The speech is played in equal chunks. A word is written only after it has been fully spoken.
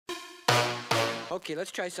Okay,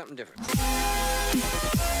 let's try something different.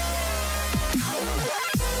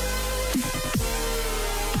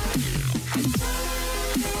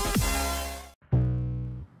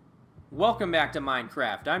 Welcome back to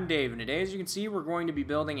Minecraft. I'm Dave, and today, as you can see, we're going to be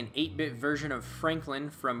building an 8-bit version of Franklin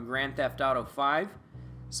from Grand Theft Auto 5.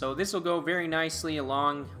 So this will go very nicely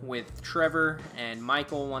along with Trevor and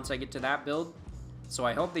Michael once I get to that build. So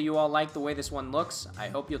I hope that you all like the way this one looks. I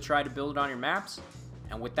hope you'll try to build it on your maps.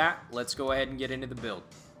 And with that, let's go ahead and get into the build.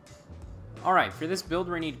 Alright, for this build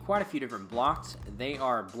we need quite a few different blocks. They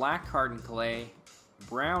are black hardened clay,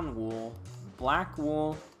 brown wool, black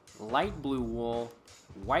wool, light blue wool,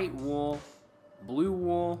 white wool, blue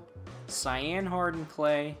wool, cyan hardened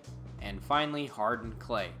clay, and finally hardened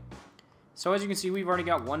clay. So as you can see, we've already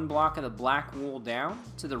got one block of the black wool down.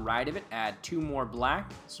 To the right of it, add 2 more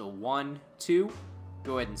black. So 1, 2.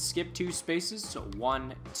 Go ahead and skip 2 spaces. So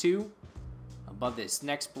 1, 2. Above this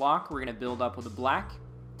next block, we're going to build up with a black.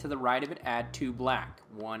 To the right of it, add 2 black.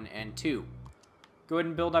 1 and 2. Go ahead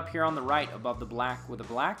and build up here on the right above the black with a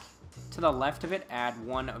black. To the left of it, add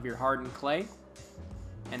 1 of your hardened clay.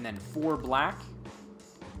 And then 4 black.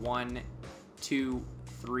 1, 2,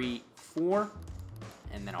 3, 4.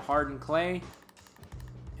 And then a hardened clay,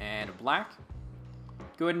 and a black.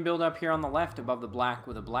 Go ahead and build up here on the left above the black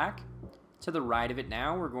with a black. To the right of it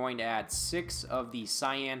now, we're going to add 6 of the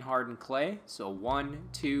cyan hardened clay. So 1,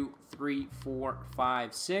 2, 3, 4,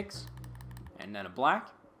 5, 6, and then a black.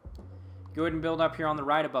 Go ahead and build up here on the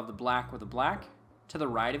right above the black with a black. To the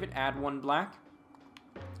right of it, add 1 black.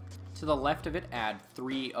 To the left of it, add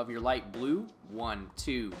 3 of your light blue. 1,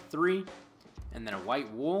 2, 3, and then a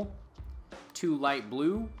white wool. 2 light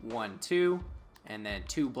blue, 1, 2, and then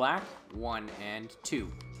 2 black, 1 and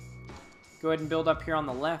 2. Go ahead and build up here on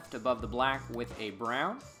the left above the black with a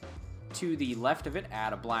brown. To the left of it,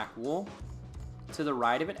 add a black wool. To the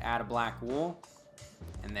right of it, add a black wool.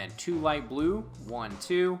 And then 2 light blue, 1,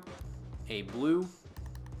 2, a blue,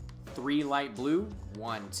 3 light blue,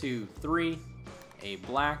 1, 2, 3, a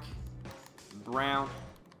black, brown,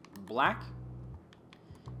 black.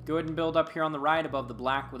 Go ahead and build up here on the right above the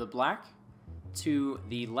black with a black. To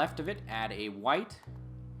the left of it, add a white,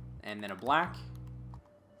 and then a black,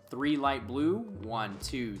 3 light blue, 1,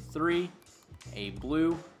 2, 3, a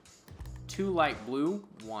blue, 2 light blue,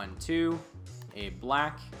 1, 2, a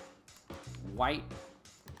black, white,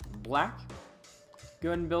 black.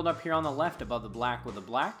 Go ahead and build up here on the left above the black with a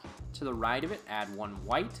black. To the right of it, add 1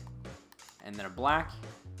 white, and then a black,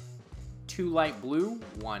 2 light blue,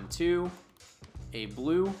 1, 2, a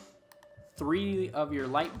blue, 3 of your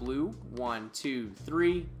light blue, 1, 2,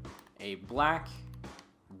 3, a black,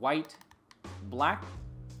 white, black.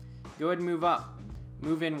 Go ahead and move up.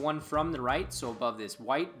 Move in 1 from the right, so above this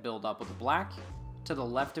white, build up with a black. To the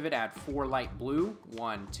left of it, add 4 light blue,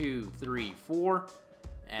 1, 2, 3, 4,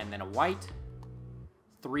 and then a white,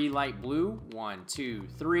 3 light blue, 1, 2,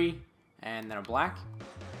 3, and then a black.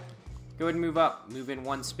 Go ahead and move up. Move in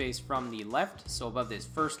 1 space from the left, so above this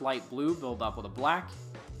first light blue, build up with a black.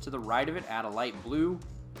 To the right of it, add a light blue,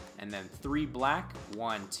 and then 3 black,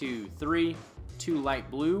 1, 2, 3, 2 light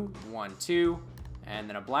blue, 1, 2, and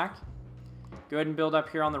then a black. Go ahead and build up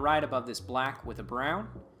here on the right above this black with a brown.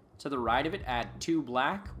 To the right of it, add 2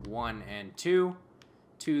 black, 1 and 2.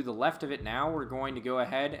 To the left of it now, we're going to go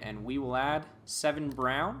ahead and we will add 7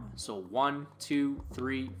 brown. So 1, 2,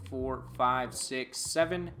 3, 4, 5, 6,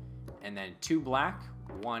 7, and then 2 black,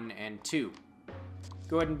 1 and 2.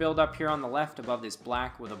 Go ahead and build up here on the left above this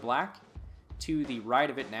black with a black. To the right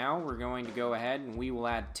of it now, we're going to go ahead and we will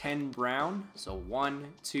add 10 brown. So 1,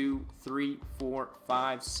 2, 3, 4,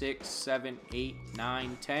 5, 6, 7, 8,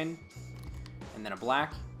 9, 10, and then a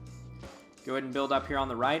black. Go ahead and build up here on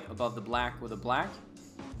the right above the black with a black.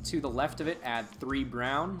 To the left of it, add 3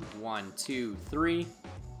 brown, 1, 2, 3,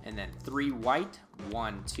 and then 3 white,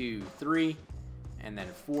 1, 2, 3, and then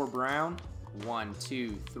 4 brown, 1,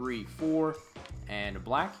 2, 3, 4, and a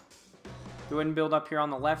black. Go ahead and build up here on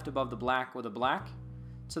the left above the black with a black.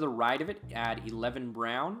 To the right of it, add 11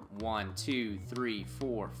 brown, 1, 2, 3,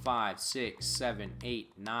 4, 5, 6, 7,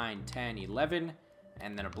 8, 9, 10, 11,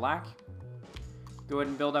 and then a black. Go ahead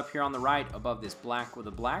and build up here on the right above this black with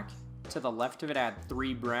a black. To the left of it, add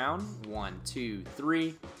 3 brown, 1, 2,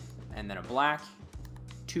 3, and then a black.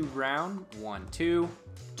 2 brown, 1, 2,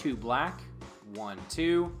 2 black, 1,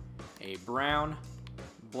 2, a brown,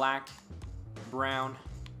 black, brown,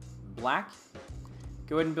 black.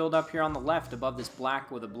 Go ahead and build up here on the left above this black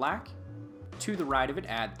with a black. To the right of it,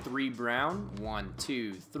 add 3 brown, 1,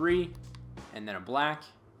 2, 3, and then a black.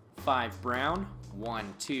 5 brown,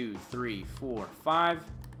 1, 2, 3, 4, 5,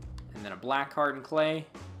 and then a black hardened clay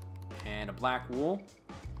and a black wool.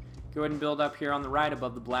 Go ahead and build up here on the right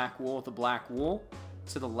above the black wool with the black wool.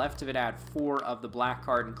 To the left of it, add 4 of the black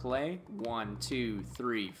hardened clay. 1, 2,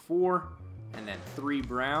 3, 4. And then 3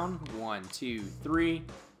 brown. 1, 2, 3.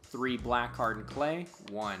 3 black hardened clay.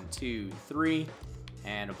 1, 2, 3.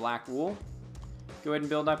 And a black wool. Go ahead and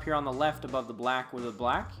build up here on the left above the black with the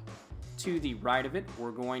black. To the right of it,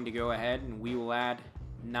 we're going to go ahead and we will add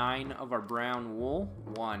 9 of our brown wool.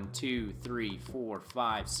 1, 2, 3, 4,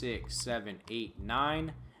 5, 6, 7, 8,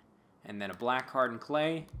 9. And then a black hardened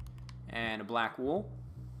clay and a black wool.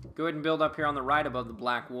 Go ahead and build up here on the right above the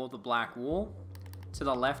black wool with the black wool. To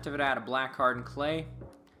the left of it, add a black hardened clay.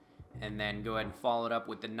 And then go ahead and follow it up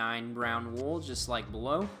with the 9 brown wool, just like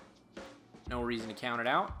below. No reason to count it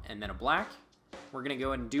out. And then a black. We're going to go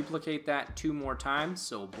ahead and duplicate that 2 more times.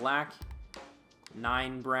 So black,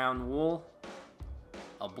 9 brown wool,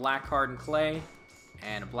 a black hardened clay,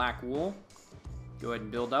 and a black wool. Go ahead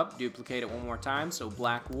and build up, duplicate it 1 more time. So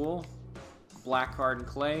black wool, black hardened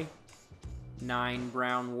clay, 9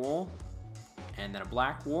 brown wool, and then a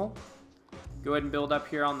black wool. Go ahead and build up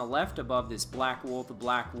here on the left above this black wool with the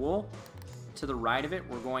black wool. To the right of it,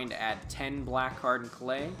 we're going to add 10 black hardened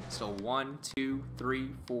clay. So 1, 2, 3,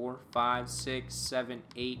 4, 5, 6, 7,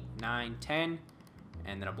 8, 9, 10,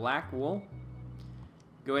 and then a black wool.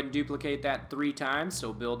 Go ahead and duplicate that 3 times.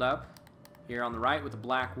 So build up here on the right with the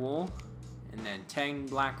black wool, and then 10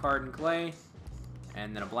 black hardened clay,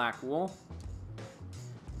 and then a black wool.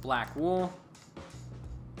 Black wool,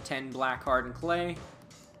 10 black hardened clay,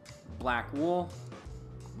 black wool,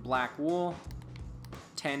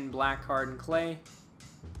 10 black hardened clay,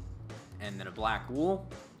 and then a black wool.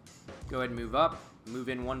 Go ahead and move up, move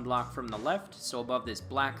in 1 block from the left. So above this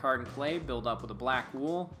black hardened clay, build up with a black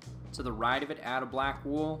wool. To the right of it, add a black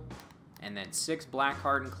wool, and then 6 black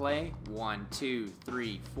hardened clay. 1, 2,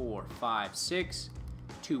 3, 4, 5, 6.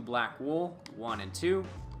 2 black wool, 1 and 2.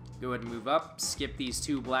 Go ahead and move up, skip these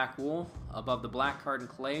 2 black wool. Above the black hardened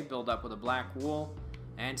clay, build up with a black wool.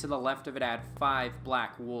 And to the left of it, add 5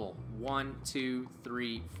 black wool. 1, 2,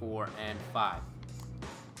 3, 4, and 5.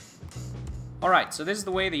 Alright, so this is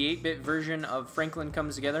the way the 8-bit version of Franklin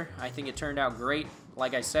comes together. I think it turned out great.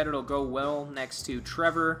 Like I said, it'll go well next to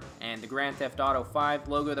Trevor and the Grand Theft Auto 5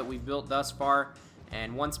 logo that we've built thus far.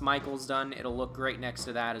 And once Michael's done, it'll look great next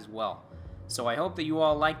to that as well. So I hope that you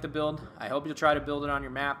all like the build. I hope you'll try to build it on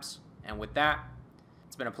your maps. And with that,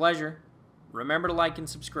 it's been a pleasure. Remember to like and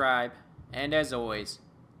subscribe. And as always,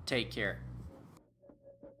 take care.